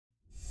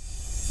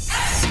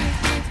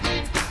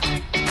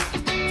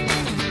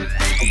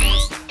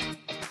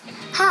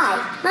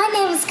Hi, my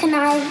name is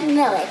Kaniya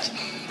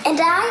and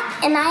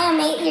I am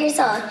 8 years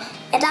old,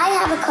 and I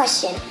have a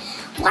question.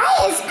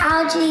 Why is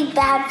algae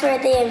bad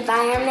for the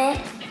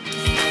environment?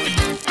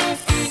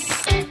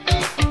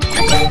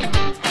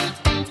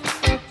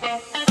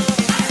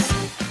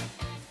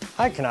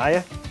 Hi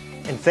Kaniya,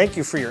 and thank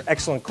you for your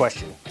excellent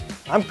question.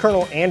 I'm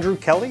Colonel Andrew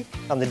Kelly.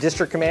 I'm the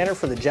District Commander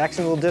for the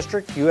Jacksonville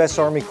District, U.S.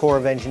 Army Corps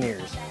of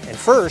Engineers. And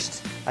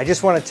first, I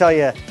just want to tell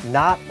you,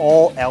 not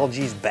all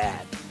algae is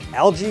bad.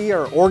 Algae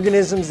are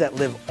organisms that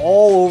live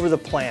all over the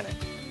planet.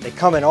 They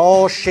come in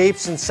all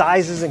shapes and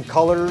sizes and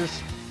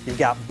colors. You've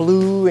got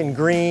blue and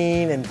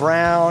green and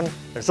brown.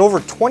 There's over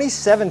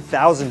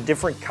 27,000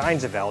 different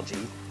kinds of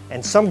algae,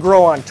 and some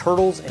grow on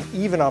turtles and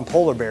even on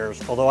polar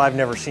bears, although I've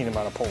never seen them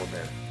on a polar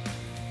bear.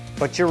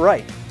 But you're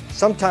right,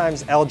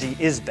 sometimes algae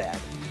is bad,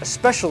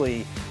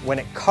 especially when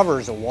it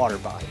covers a water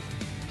body.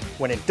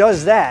 When it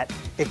does that,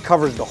 it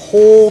covers the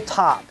whole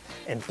top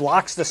and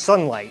blocks the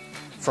sunlight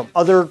from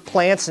other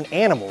plants and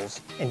animals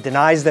and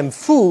denies them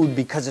food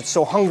because it's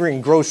so hungry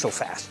and grows so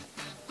fast.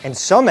 And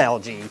some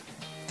algae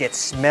get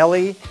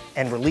smelly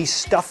and release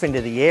stuff into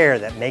the air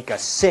that make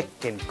us sick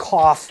and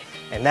cough,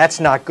 and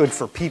that's not good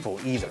for people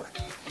either.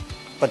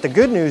 But the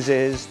good news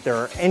is there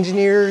are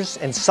engineers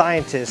and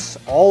scientists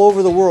all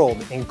over the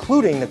world,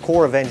 including the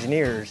Corps of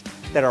Engineers,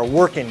 that are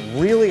working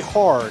really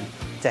hard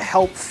to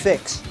help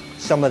fix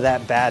some of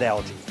that bad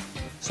algae.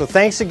 So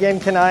thanks again,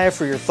 Kaniya,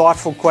 for your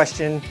thoughtful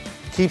question.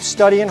 Keep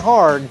studying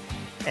hard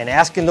and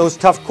asking those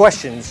tough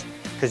questions,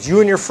 because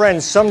you and your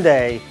friends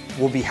someday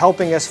will be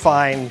helping us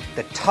find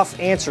the tough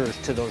answers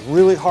to those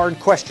really hard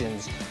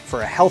questions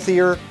for a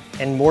healthier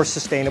and more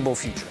sustainable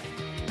future.